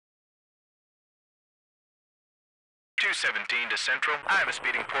217 to Central. I have a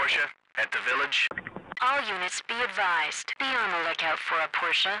speeding Porsche at the Village. All units be advised. Be on the lookout for a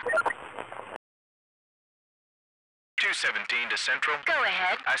Porsche. 217 to Central. Go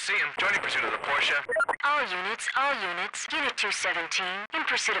ahead. I see him. Joining pursuit of the Porsche. All units. Unit 217, in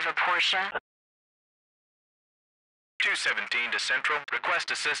pursuit of a Porsche. 217 to Central. Request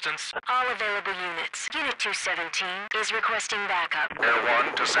assistance. All available units. Unit 217 is requesting backup. Air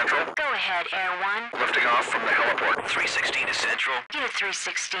 1 to Central. Go ahead, Air 1. Lifting off from the heliport. 316 to Central. Unit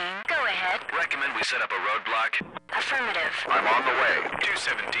 316, go ahead. Recommend we set up a roadblock. Affirmative. I'm on the way.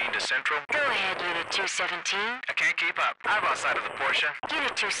 217 to Central. Go ahead, Unit 217. I can't keep up. I'm outside of the Porsche.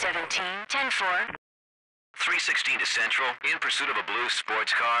 Unit 217, 10-4. 316 to Central. In pursuit of a blue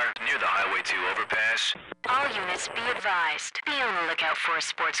sports car near the Highway 2 overpass. All units be advised. Be on the lookout for a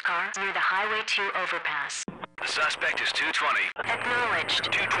sports car near the Highway 2 overpass. The suspect is 220. Acknowledged.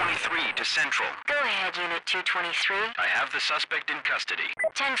 223 to Central. Go ahead, Unit 223. I have the suspect in custody.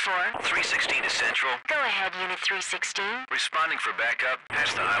 10-4. 316 to Central. Go ahead, Unit 316. Responding for backup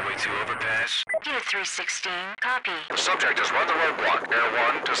past the Highway 2 overpass. Unit 316, copy. The subject has run the roadblock.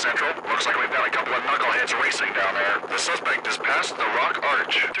 Air 1 to Central. Looks like we've got a couple of knuckleheads racing down there. The suspect is past the Rock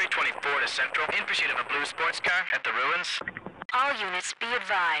Arch. 324 to Central. In pursuit of a blue sports car at the ruins. All units be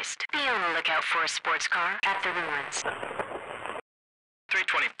advised. Be on the lookout for a sports car at the ruins.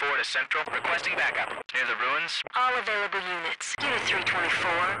 324 to Central. Requesting backup. Near the ruins. All available units. Unit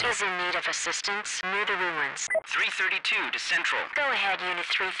 324 is in need of assistance near the ruins. 332 to Central. Go ahead, Unit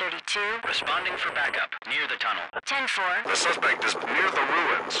 332. Responding for backup. Near the tunnel. 10-4. The suspect is near the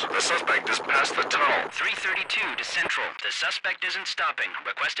ruins. The suspect is past the tunnel. 332 to Central. The suspect isn't stopping.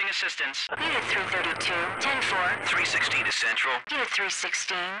 Requesting assistance. Unit 332, 10-4. 316 to Central. Unit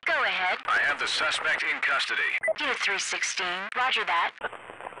 316, go ahead. I have the suspect in custody. Unit 316, roger that.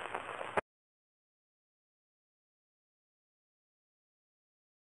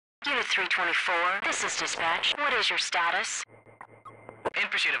 Unit 324, this is dispatch. What is your status? In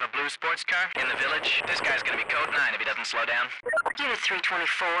pursuit of a blue sports car in the Village. This guy's gonna be code 9 if he doesn't slow down. Unit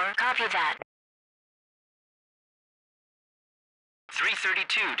 324, copy that.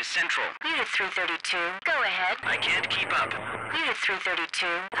 332 to Central. Unit 332, go ahead. I can't keep up. Unit 332,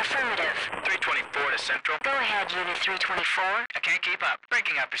 affirmative. 324 to Central. Go ahead, Unit 324. I can't keep up.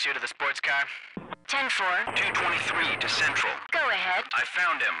 Breaking up pursuit of the sports car. 10-4. 223 to Central. Go ahead. I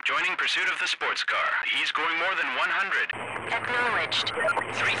found him. Joining pursuit of the sports car. He's going more than 100. Acknowledged.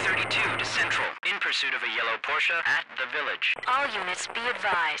 332 to Central. In pursuit of a yellow Porsche at the Village. All units be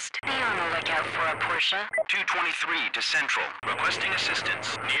advised. Be on the lookout for a Porsche. 223 to Central. Requesting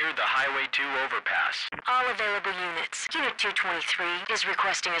assistance near the Highway 2 overpass. All available units. Unit 223 is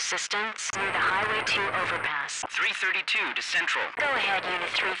requesting assistance near the Highway 2 overpass. 332 to Central. Go ahead, Unit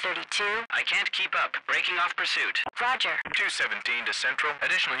 332. I can't keep up. Breaking off pursuit. Roger. 217 to Central.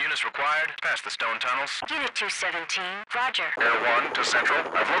 Additional units required. Past the stone tunnels. Unit 217, roger. Air 1 to Central.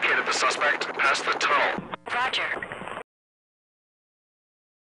 I've located the suspect past the tunnel. Roger.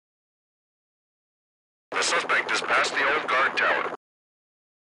 The suspect is past the old guard tower.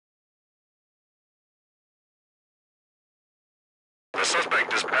 The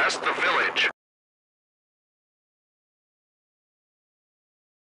suspect is past the Village.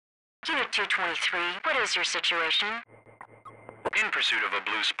 Unit 223, what is your situation? In pursuit of a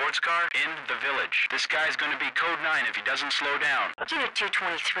blue sports car in the Village. This guy's gonna be code 9 if he doesn't slow down. Unit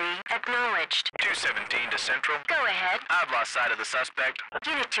 223, acknowledged. 217 to Central. Go ahead. I've lost sight of the suspect.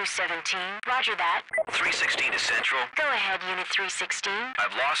 Unit 217, roger that. 316 to Central. Go ahead, Unit 316.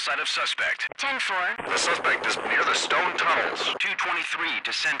 I've lost sight of suspect. 10-4. The suspect is near the stone tunnels. 223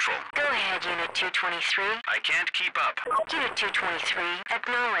 to Central. Go ahead, Unit 223. I can't keep up. Unit 223,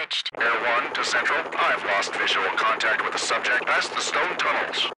 acknowledged. Air 1 to Central. I've lost visual contact with the subject past the stone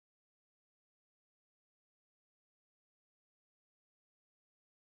tunnels.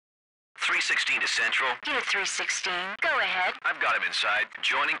 316 to Central. Unit 316, go ahead. I've got him inside.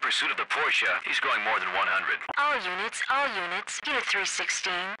 Joining pursuit of the Porsche. He's going more than 100. All units. Unit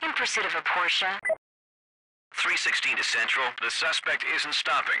 316, in pursuit of a Porsche. 316 to Central. The suspect isn't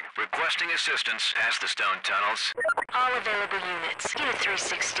stopping. Requesting assistance past the stone tunnels. All available units. Unit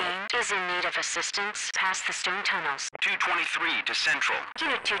 316 is in need of assistance past the stone tunnels. 223 to Central.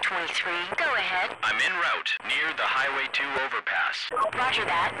 Unit 223, go ahead. I'm en route near the Highway 2 overpass. Roger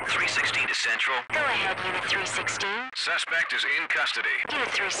that. 316 to Central. Go ahead, Unit 316. Suspect is in custody.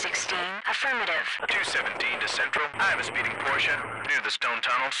 Unit 316, affirmative. 217 to Central. I have a speeding Porsche near the stone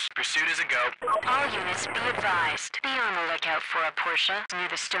tunnels. Pursuit is a go. All units be advised. Be on the lookout for a Porsche near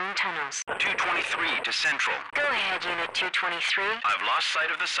the stone tunnels. 223 to Central. Go ahead, Unit 223. I've lost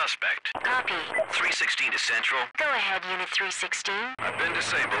sight of the suspect. Copy. 316 to Central. Go ahead, Unit 316. I've been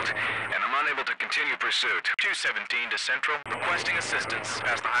disabled, and I'm unable to continue pursuit. 217 to Central. Requesting assistance.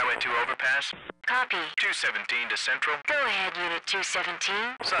 Past the Highway 2 overpass. Copy. 217 to Central. Go ahead, Unit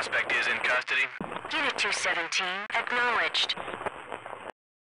 217. Suspect is in custody. Unit 217. Acknowledged.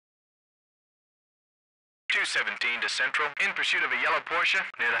 217 to Central. In pursuit of a yellow Porsche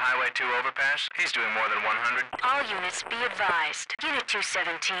near the Highway 2 overpass. He's doing more than 100. All units be advised. Unit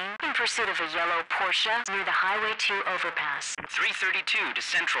 217. In pursuit of a yellow Porsche near the Highway 2 overpass. 332 to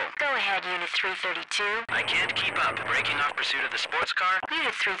Central. Go ahead, Unit 332. I can't keep up. Breaking off pursuit of the sports car.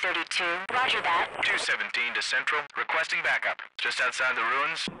 Unit 332. Roger that. 217 to Central. Requesting backup. Just outside the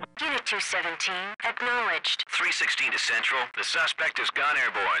ruins. Unit 217. Acknowledged. 316 to Central. The suspect has gone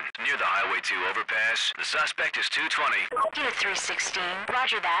airborne. Near the Highway 2 overpass. The suspect is 220. Unit 316.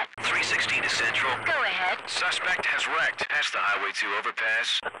 Roger that. 316 to Central. Go ahead. Suspect has wrecked. Past the Highway 2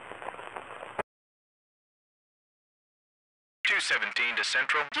 overpass. 217 to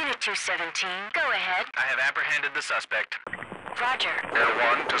Central. Unit 217. Go ahead. I have apprehended the suspect. Roger. Air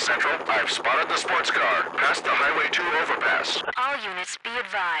 1 to Central. I've spotted the sports car. Past the Highway 2 overpass. All units be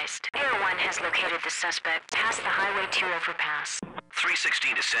advised. Air 1 has located the suspect past the Highway 2 overpass.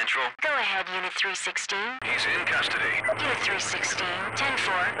 316 to Central. Go ahead, Unit 316. He's in custody. Unit 316.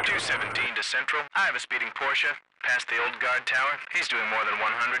 10-4. 217 to Central. I have a speeding Porsche. Past the old guard tower. He's doing more than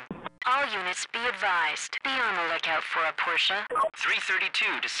 100. All units be advised. Be on the lookout for a Porsche.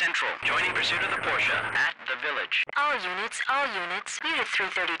 332 to Central. Joining pursuit of the Porsche at the village. All units. Unit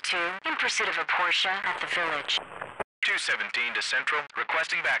 332. In pursuit of a Porsche at the village. 217 to Central.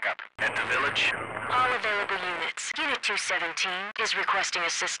 Requesting backup. At the village. All available units. Unit 217 is requesting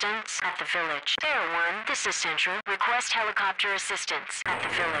assistance at the village. Air 1, this is Central. Request helicopter assistance at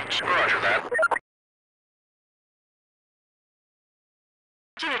the village. Roger that.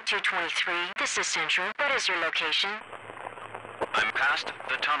 Unit 223, this is Central. What is your location? I'm past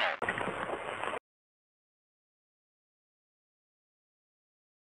the tunnel.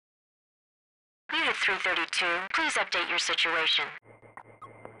 Unit 332, please update your situation.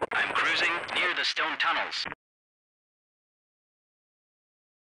 I'm cruising near the stone tunnels.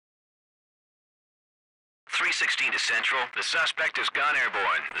 316 to Central. The suspect has gone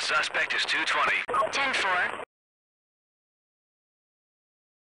airborne. The suspect is 220. 10-4.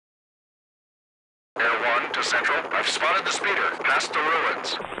 Air 1 to Central. I've spotted the speeder. Past the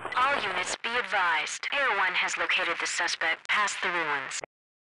ruins. All units be advised. Air 1 has located the suspect past the ruins.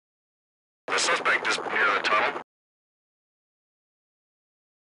 The suspect is near the tunnel.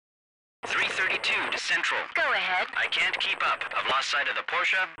 332 to Central. Go ahead. I can't keep up. I've lost sight of the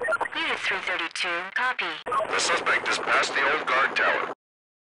Porsche. Unit 332, copy. The suspect is past the old guard tower.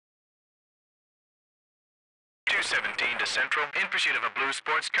 217 to Central. In pursuit of a blue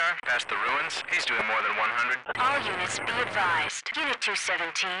sports car. Past the ruins. He's doing more than 100. All units be advised. Unit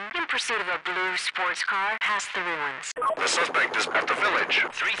 217, in pursuit of a blue sports car past the ruins. The suspect is at the village.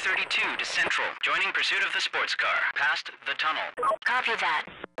 332 to Central. Joining pursuit of the sports car. Past the tunnel. Copy that.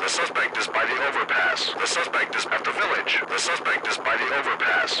 The suspect is by the overpass. The suspect is at the village. The suspect is by the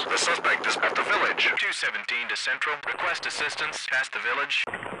overpass. The suspect is at the village. 217 to Central. Request assistance. Past the village.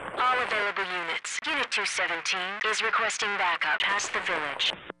 All available units. Unit 217 is requesting backup past the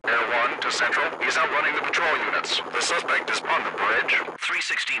village. Air 1 to Central. He's outrunning the patrol units. The suspect is on the bridge.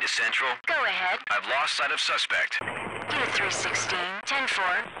 316 to Central. Go ahead. I've lost sight of suspect. Unit 316.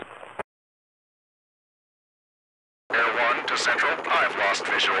 10-4. Air 1 to Central. I've lost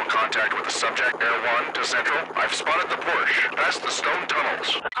visual contact with the subject. Air 1 to Central. I've spotted the Porsche. Past the stone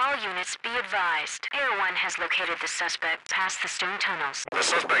tunnels. All units be advised. Air 1 has located the suspect past the stone tunnels. The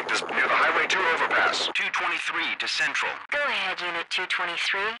suspect is near the Highway 2 overpass. 223 to Central. Go ahead, Unit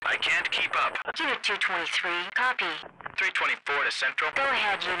 223. I can't keep up. Unit 223, copy. 324 to Central. Go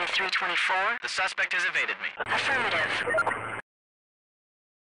ahead, Unit 324. The suspect has evaded me. Affirmative.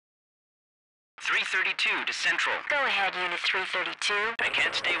 332 to Central. Go ahead, Unit 332. I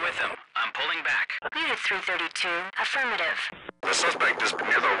can't stay with him. I'm pulling back. Unit 332. Affirmative. The suspect is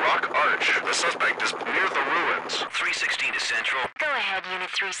near the Rock Arch. The suspect is near the ruins. 316 to Central. Go ahead,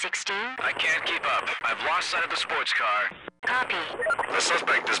 Unit 316. I can't keep up. I've lost sight of the sports car. Copy. The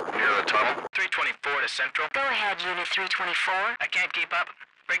suspect is near the tunnel. 324 to Central. Go ahead, Unit 324. I can't keep up.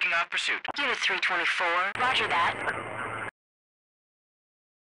 Breaking off pursuit. Unit 324. Roger that.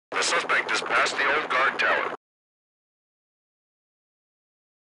 The suspect is past the old guard tower.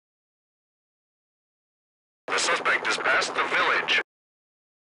 The suspect is past the village.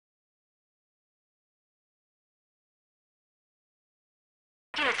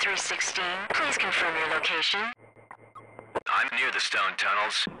 Unit 316, please confirm your location. I'm near the stone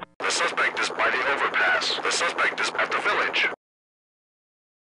tunnels. The suspect is by the overpass. The suspect is at the village.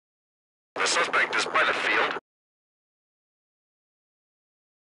 The suspect is by the field.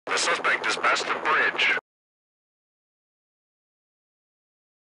 The suspect is past the bridge.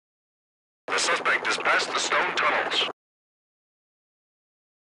 The suspect is past the stone tunnels.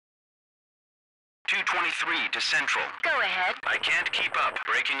 223 to Central. Go ahead. I can't keep up.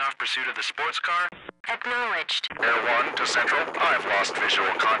 Breaking off pursuit of the sports car. Acknowledged. Air 1 to Central. I've lost visual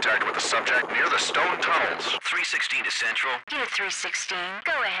contact with the subject near the stone tunnels. 316 to Central. Unit 316,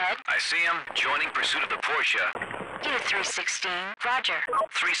 go ahead. I see him. Joining pursuit of the Porsche. Unit 316, roger.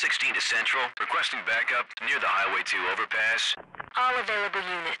 316 to Central. Requesting backup near the Highway 2 overpass. All available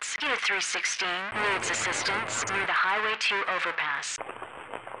units. Unit 316 needs assistance near the Highway 2 overpass.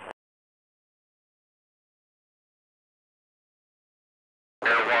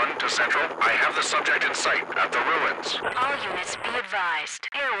 Air 1 to Central. I have the subject in sight at the ruins. All units be advised.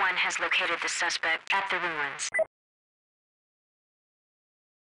 Air 1 has located the suspect at the ruins.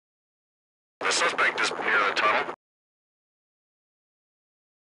 The suspect is near the tunnel.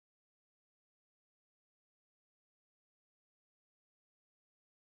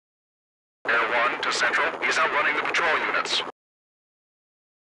 Air 1 to Central. He's outrunning the patrol units.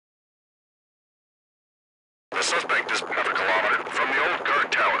 The suspect is half a kilometer from the old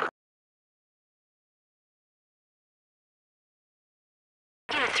guard tower.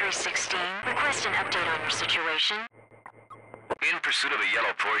 Unit 316, request an update on your situation. In pursuit of a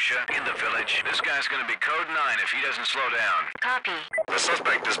yellow Porsche in the village. This guy's gonna be code 9 if he doesn't slow down. Copy. The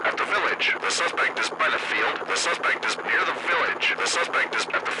suspect is at the village. The suspect is by the field. The suspect is near the village. The suspect is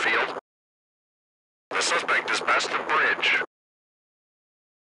at the field. The suspect is past the bridge.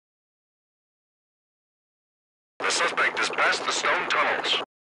 The suspect is past the stone tunnels.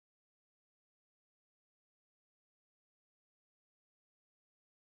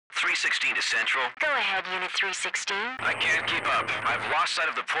 .316 to Central. Go ahead, Unit 316. I can't keep up. I've lost sight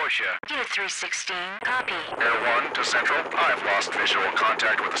of the Porsche. Unit 316, copy. Air 1 to Central. I've lost visual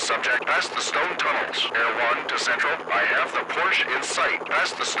contact with the subject past the stone tunnels. Air 1 to Central. I have the Porsche in sight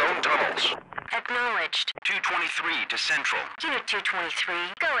past the stone tunnels. Acknowledged. 223 to Central. Unit 223,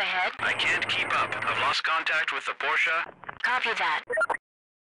 go ahead. I can't keep up. I've lost contact with the Porsche. Copy that.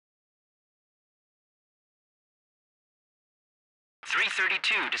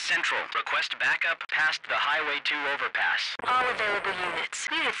 332 to Central. Request backup past the Highway 2 overpass. All available units.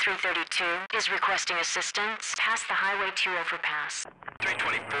 Unit 332 is requesting assistance past the Highway 2 overpass.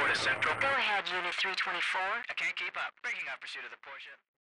 324 to Central. Go ahead, Unit 324. I can't keep up. Breaking up pursuit of the Porsche.